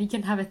have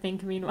a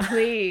think meanwhile.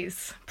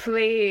 Please,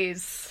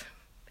 please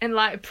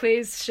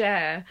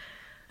share.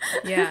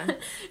 Yeah.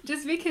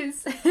 Just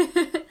because.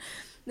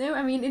 No,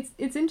 I mean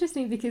it's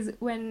interesting because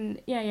when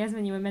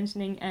Yasmin, you were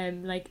mentioning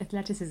like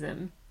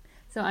athleticism,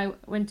 so I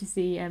went to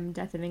see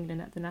Death of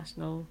England at the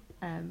National,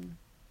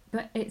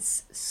 but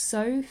it's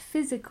so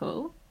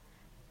physical.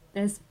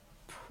 There's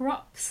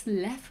props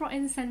left, right,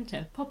 and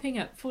centre, popping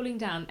up, falling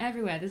down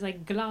everywhere. There's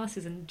like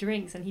glasses and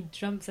drinks, and he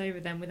jumps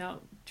over them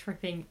without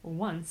tripping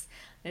once.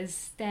 There's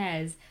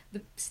stairs.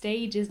 The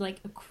stage is like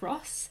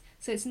across,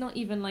 so it's not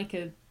even like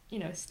a, you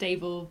know,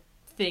 stable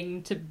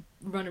thing to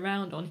run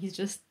around on. He's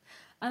just,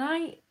 and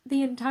I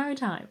the entire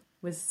time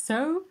was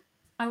so,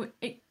 I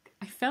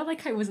felt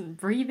like I wasn't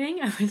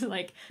breathing. I was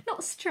like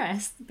not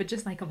stressed, but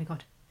just like, oh my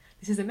god,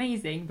 this is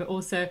amazing, but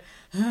also,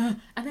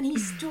 and then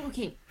he's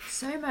talking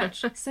so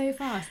much, so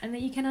fast, and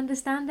that you can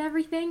understand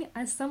everything.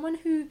 As someone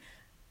who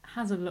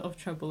has a lot of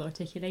trouble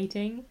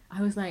articulating,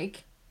 I was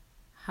like,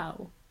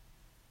 how?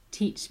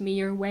 Teach me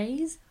your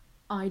ways?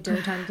 I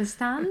don't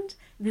understand.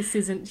 This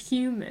isn't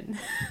human.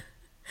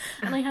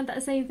 And I had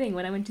that same thing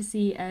when I went to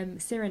see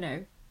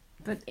Cyrano,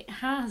 but it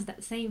has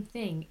that same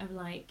thing of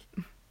like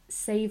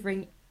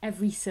savouring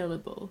every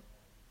syllable.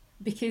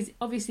 Because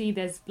obviously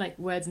there's like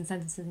words and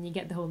sentences and you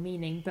get the whole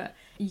meaning, but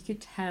you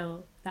could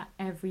tell that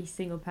every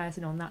single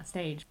person on that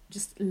stage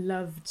just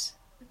loved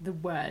the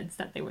words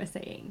that they were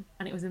saying,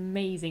 and it was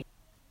amazing.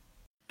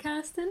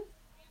 Kirsten?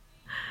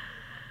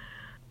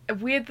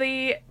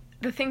 Weirdly,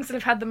 the things that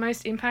have had the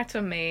most impact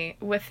on me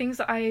were things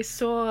that I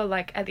saw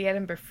like at the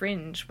Edinburgh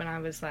Fringe when I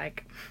was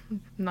like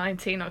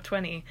 19 or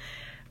 20,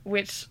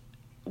 which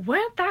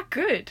weren't that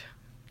good,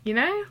 you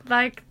know?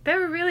 Like, they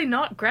were really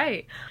not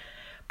great.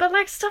 But,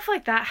 like, stuff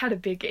like that had a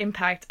big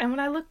impact. And when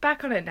I look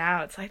back on it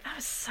now, it's like, that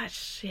was such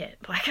shit.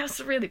 Like, that was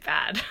really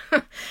bad.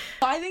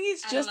 I think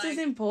it's just as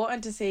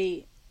important to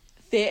see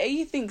theatre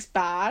you think's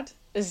bad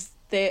as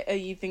theatre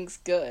you think's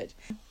good.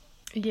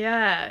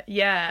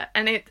 Yeah.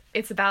 And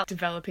it's about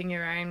developing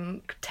your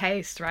own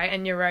taste, right?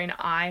 And your own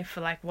eye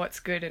for, like, what's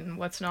good and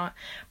what's not.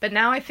 But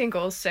now I think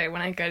also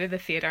when I go to the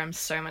theatre, I'm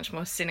so much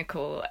more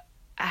cynical.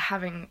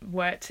 Having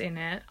worked in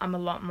it, I'm a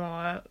lot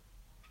more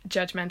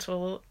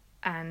judgmental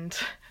and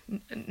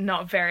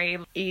not very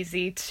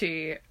easy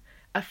to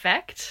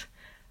affect.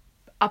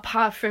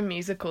 Apart from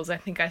musicals, I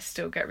think I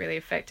still get really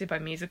affected by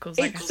musicals.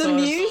 Like, it's the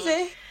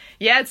music.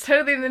 Yeah, it's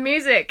totally the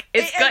music.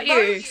 It's got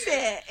you.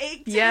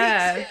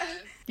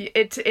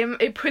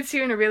 It puts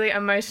you in a really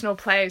emotional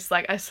place.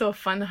 Like, I saw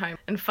Fun Home,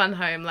 and Fun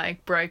Home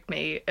like broke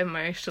me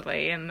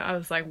emotionally, and I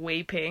was like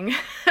weeping.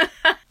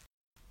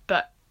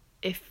 But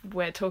if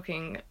we're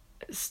talking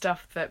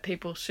stuff that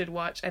people should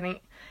watch, I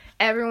think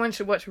everyone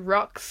should watch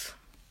Rocks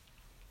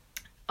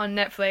on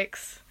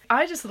Netflix.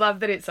 I just love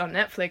that it's on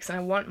Netflix, and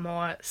I want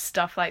more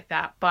stuff like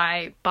that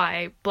by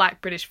Black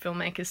British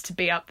filmmakers to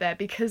be up there,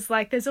 because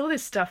like there's all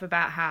this stuff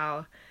about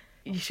how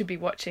you should be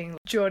watching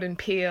Jordan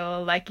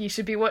Peele, like you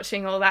should be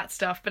watching all that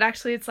stuff, but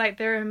actually it's like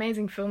there are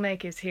amazing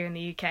filmmakers here in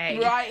the UK.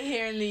 Right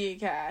here in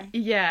the UK.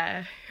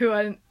 Yeah, who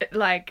are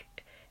like,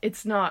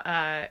 it's not,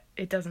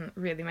 it doesn't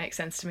really make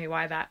sense to me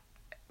why that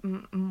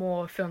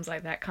more films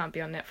like that can't be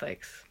on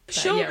Netflix. But,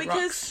 sure, yeah,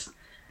 because Rocks.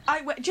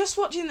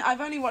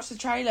 I've only watched the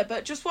trailer,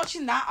 but just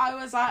watching that, I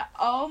was like,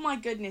 oh my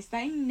goodness,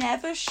 they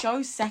never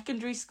show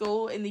secondary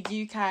school in the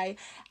UK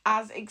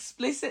as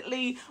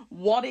explicitly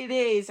what it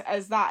is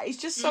as that. It's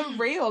just so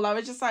real. I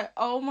was just like,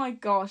 oh my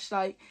gosh,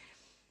 like,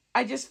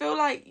 I just feel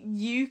like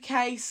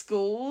UK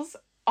schools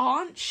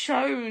aren't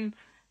shown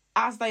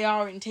as they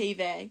are in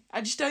TV.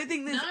 I just don't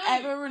think there's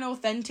ever an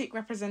authentic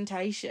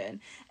representation.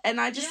 And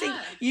I just think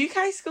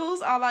UK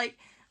schools are like,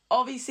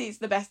 obviously it's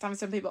the best time for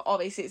some people,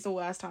 obviously it's the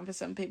worst time for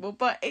some people,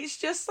 but it's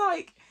just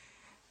like,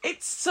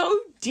 it's so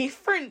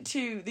different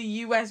to the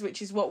US,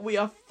 which is what we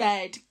are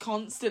fed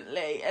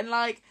constantly. And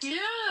like,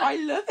 I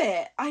love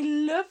it. I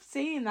love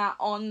seeing that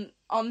on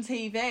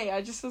TV.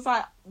 I just was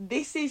like,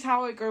 this is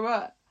how I grew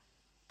up.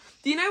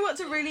 Do you know what's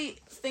a really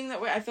thing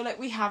that I feel like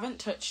we haven't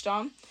touched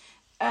on,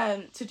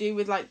 to do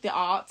with like the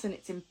arts and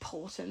its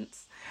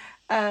importance,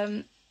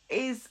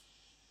 is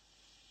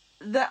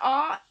the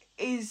art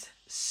is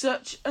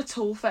such a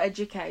tool for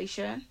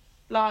education.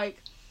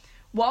 Like,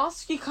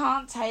 whilst you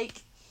can't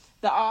take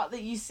the art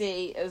that you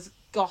see as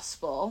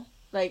gospel,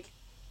 like,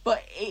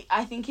 but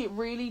I think it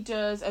really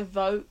does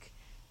evoke,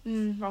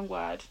 wrong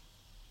word,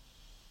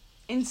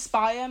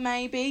 inspire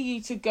maybe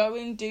you to go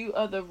and do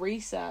other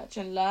research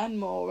and learn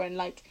more, and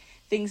like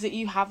things that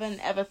you haven't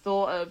ever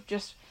thought of,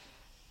 just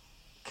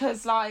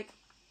because like,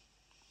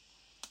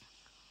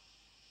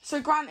 so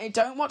granted,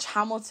 don't watch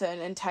Hamilton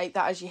and take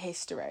that as your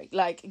history.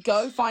 Like,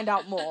 go find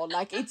out more.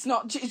 Like, it's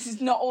not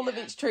all of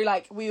it's true.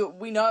 Like,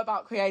 we know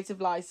about creative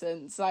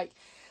license, like,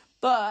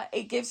 but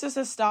it gives us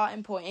a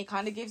starting point. It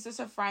kind of gives us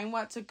a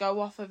framework to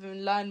go off of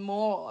and learn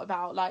more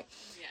about, like,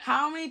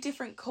 how many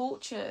different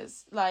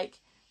cultures, like,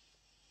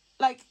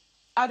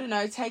 I don't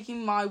know,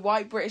 taking my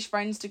white British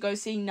friends to go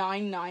see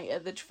Nine Night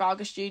at the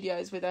Trafalgar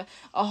Studios with a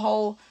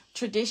whole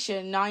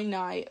tradition, Nine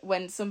Night,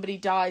 when somebody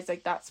dies,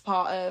 like, that's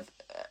part of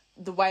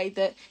the way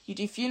that you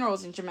do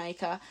funerals in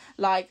Jamaica.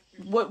 Like,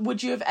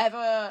 would you have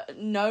ever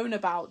known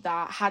about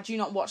that had you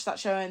not watched that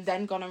show and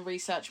then gone and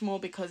researched more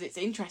because it's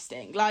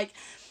interesting? Like,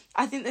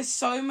 I think there's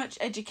so much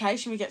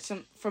education we get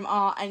from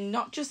art, and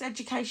not just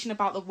education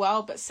about the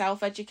world, but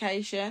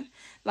self-education.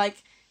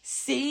 Like,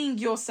 seeing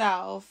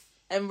yourself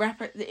and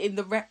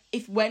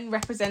when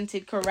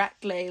represented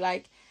correctly,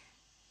 like,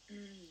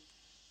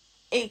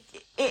 it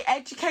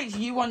educates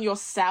you on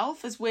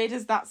yourself, as weird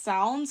as that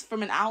sounds,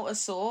 from an outer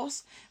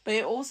source, but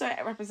it also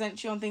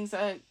represents you on things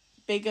that are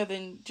bigger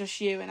than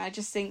just you. And I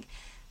just think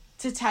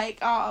to take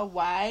art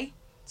away,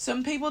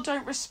 some people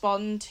don't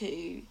respond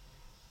to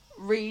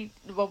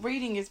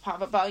reading is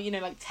part of it, but, you know,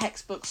 like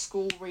textbook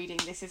school reading,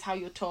 this is how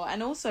you're taught.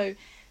 And also,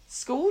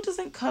 school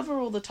doesn't cover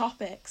all the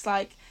topics.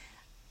 Like,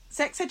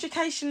 sex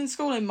education in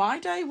school in my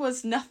day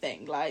was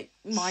nothing. Like,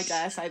 my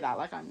day, I say that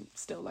like I'm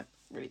still, like,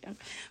 really young.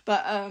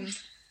 But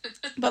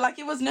like,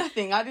 it was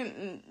nothing. I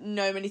didn't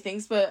know many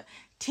things. But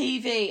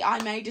TV,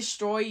 I May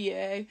Destroy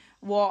You,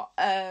 what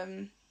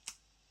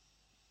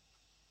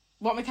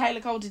Michaela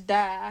Cole did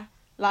there,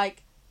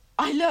 like,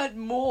 I learned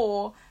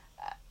more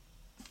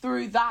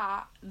through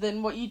that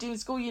than what you do in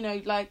school. You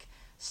know, like,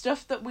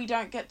 stuff that we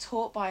don't get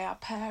taught by our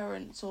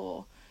parents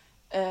or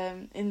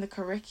in the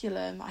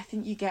curriculum, I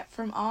think you get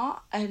from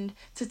art. And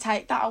to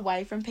take that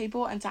away from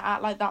people and to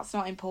act like that's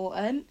not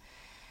important,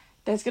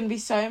 there's going to be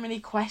so many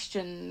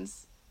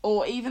questions,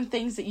 or even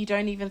things that you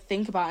don't even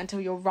think about until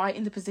you're right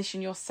in the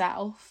position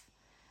yourself,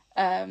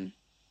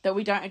 that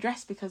we don't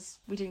address because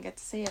we didn't get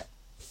to see it.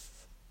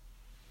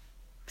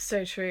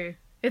 So true.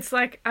 It's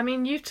like, I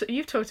mean,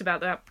 you've talked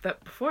about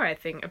that before, I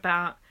think,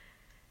 about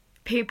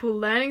people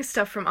learning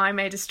stuff from I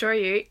May Destroy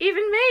You,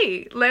 even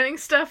me learning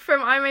stuff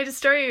from I May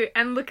Destroy You,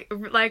 and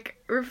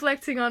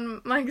reflecting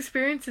on my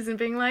experiences and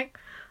being like,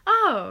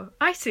 oh,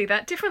 I see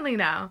that differently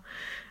now.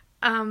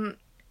 And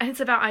it's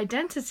about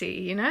identity,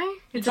 you know?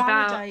 It's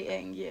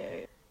validating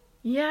you.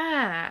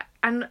 Yeah.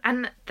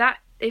 And that,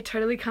 it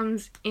totally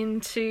comes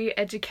into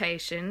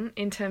education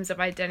in terms of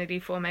identity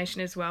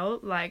formation as well.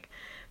 Like,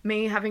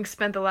 me having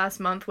spent the last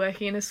month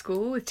working in a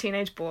school with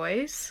teenage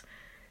boys,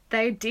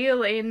 they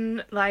deal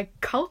in, like,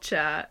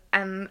 culture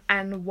and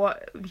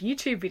what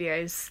YouTube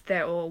videos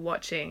they're all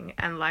watching,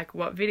 and, like,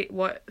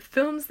 what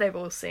films they've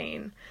all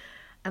seen,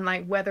 and,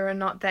 like, whether or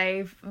not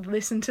they've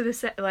listened to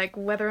like,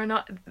 whether or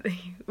not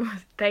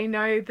they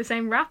know the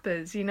same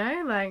rappers, you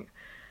know? Like,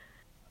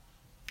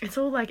 it's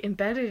all, like,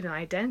 embedded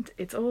in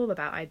it's all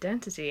about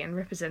identity and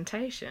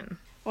representation.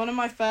 One of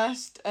my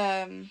first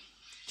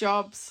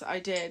jobs I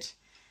did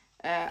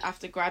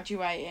after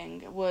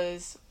graduating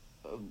was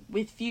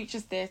with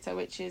Futures Theatre,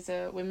 which is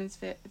a women's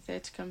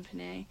theatre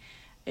company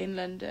in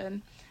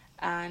London,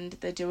 and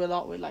they do a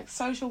lot with, like,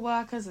 social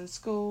workers and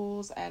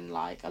schools, and,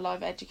 like, a lot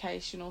of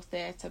educational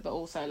theatre, but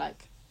also,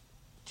 like,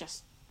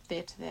 just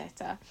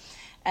theatre.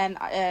 And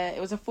it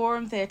was a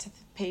forum theatre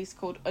piece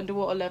called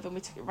Underwater Love, and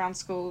we took it around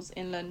schools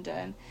in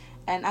London.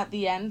 And at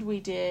the end we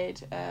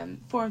did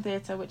forum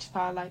theatre, which is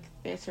part of, like,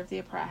 Theatre of the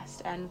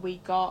Oppressed, and we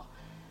got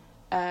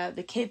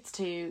the kids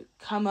to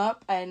come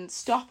up and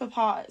stop a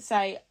part,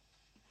 say.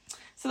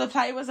 So the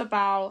play was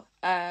about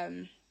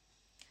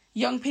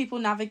young people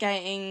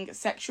navigating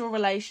sexual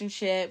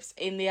relationships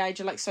in the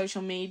age of, like,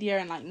 social media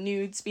and, like,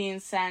 nudes being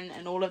sent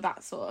and all of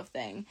that sort of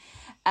thing.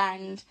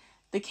 And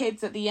the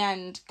kids at the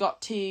end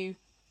got to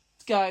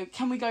go,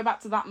 can we go back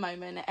to that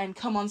moment, and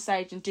come on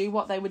stage and do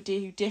what they would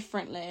do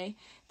differently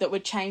that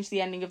would change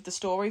the ending of the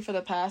story for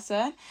the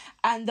person.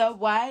 And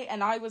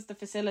I was the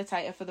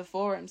facilitator for the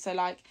forum, so,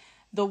 like,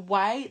 the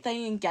way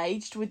they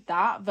engaged with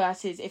that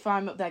versus if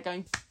I'm up there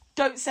going,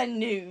 don't send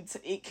nudes,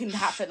 it can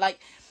happen. Like,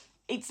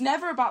 it's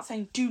never about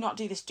saying, do not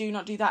do this, do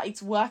not do that.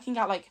 It's working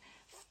out, like,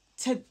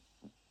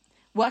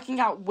 working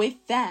out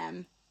with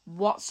them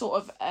what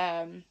sort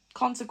of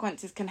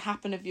consequences can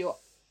happen of your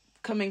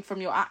coming from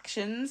your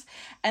actions,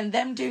 and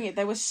them doing it.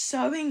 They were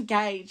so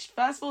engaged.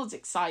 First of all, it's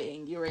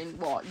exciting. You're in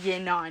year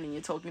 9 and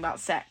you're talking about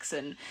sex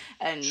and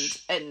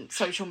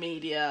social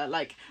media,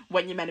 like,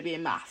 when you're meant to be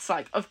in maths.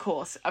 Like, of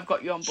course I've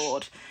got you on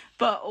board,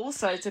 but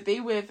also to be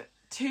with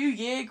 2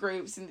 year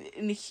groups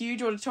in the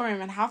huge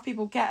auditorium and have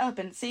people get up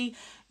and see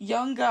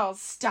young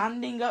girls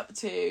standing up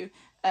to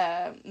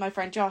my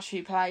friend Josh,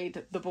 who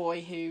played the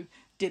boy who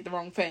did the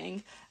wrong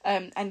thing,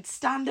 and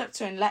stand up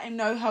to her and let him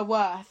know her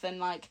worth, and,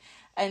 like,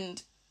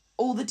 and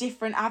all the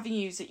different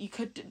avenues that you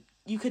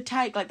could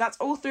take. Like, that's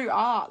all through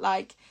art.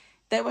 Like,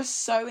 they were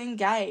so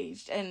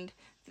engaged, and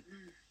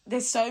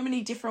there's so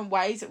many different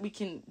ways that we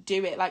can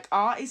do it. Like,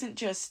 art isn't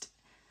just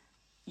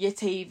your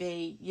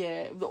TV,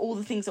 all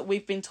the things that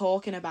we've been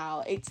talking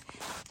about. It's,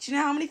 do you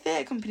know how many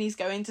theatre companies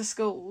go into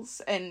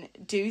schools and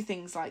do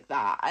things like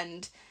that,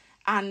 and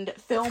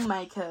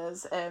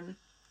filmmakers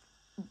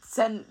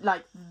send,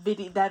 like,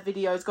 their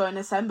videos, go in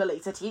assembly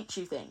to teach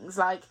you things.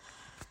 Like,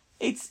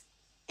 it's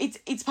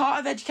part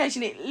of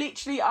education. It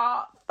literally,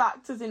 art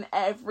factors in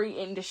every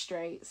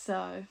industry,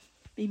 so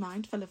be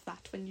mindful of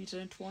that when you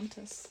don't want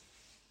us.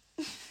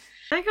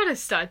 They gotta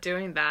start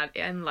doing that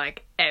in,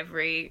 like,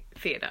 every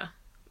theatre.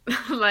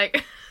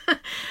 Like,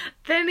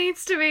 there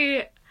needs to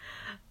be,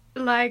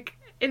 like,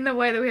 in the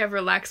way that we have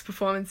relaxed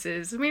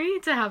performances, we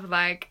need to have,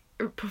 like,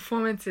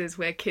 performances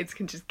where kids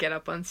can just get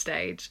up on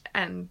stage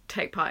and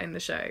take part in the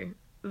show,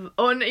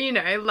 or, you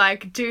know,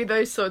 like, do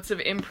those sorts of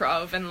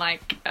improv and,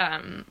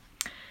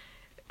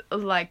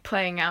 like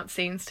playing out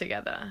scenes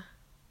together.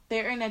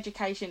 Theatre in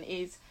education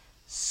is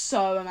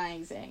so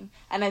amazing.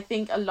 And I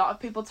think a lot of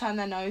people turn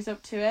their nose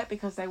up to it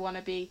because they want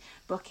to be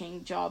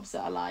booking jobs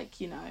that are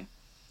like, you know,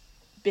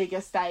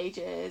 bigger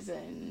stages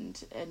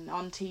and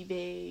on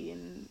TV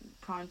and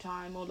prime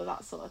time, all of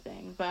that sort of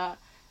thing. But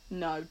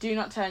no, do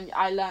not turn.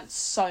 I learnt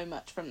so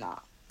much from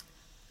that.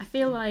 I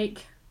feel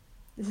like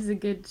this is a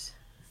good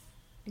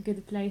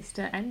place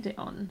to end it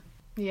on.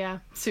 Yeah,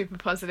 super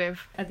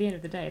positive. At the end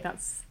of the day,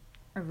 that's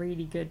a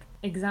really good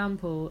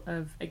example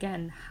of,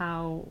 again,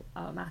 how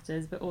art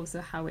matters, but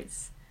also how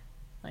it's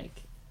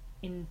like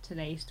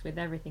interlaced with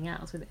everything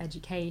else, with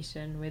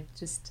education, with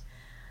just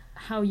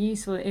how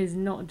useful it is,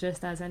 not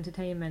just as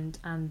entertainment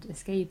and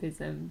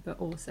escapism, but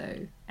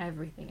also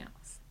everything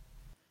else.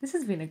 This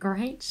has been a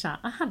great chat.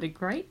 I had a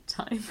great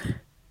time.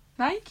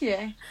 Thank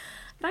you.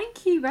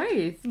 Thank you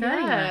both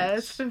very much.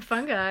 It's been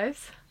fun,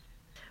 guys.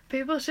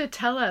 People should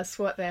tell us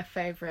what their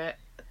favourite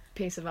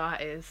piece of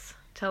art is.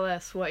 Tell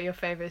us what your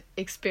favourite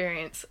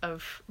experience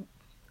of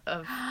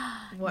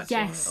watching.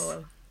 Yes.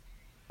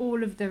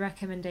 All of the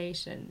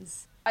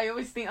recommendations. I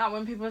always think that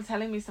when people are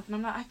telling me stuff, and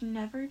I'm like, I've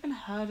never even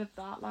heard of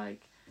that.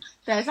 Like,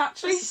 there's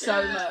actually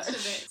so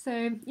much.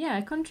 So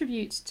yeah,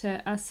 contribute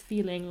to us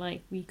feeling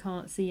like we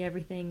can't see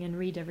everything and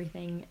read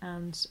everything,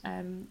 and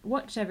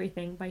watch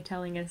everything by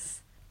telling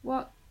us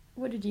what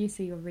did you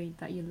see or read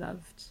that you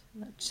loved,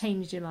 that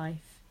changed your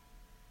life.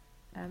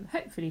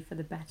 Hopefully for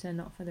the better,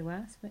 not for the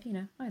worse, but you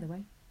know, either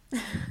way.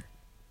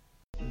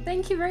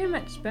 Thank you very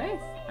much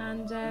both,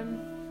 and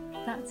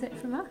that's it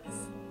from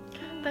us.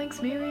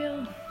 Thanks,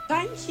 Muriel.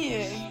 Thank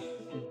you.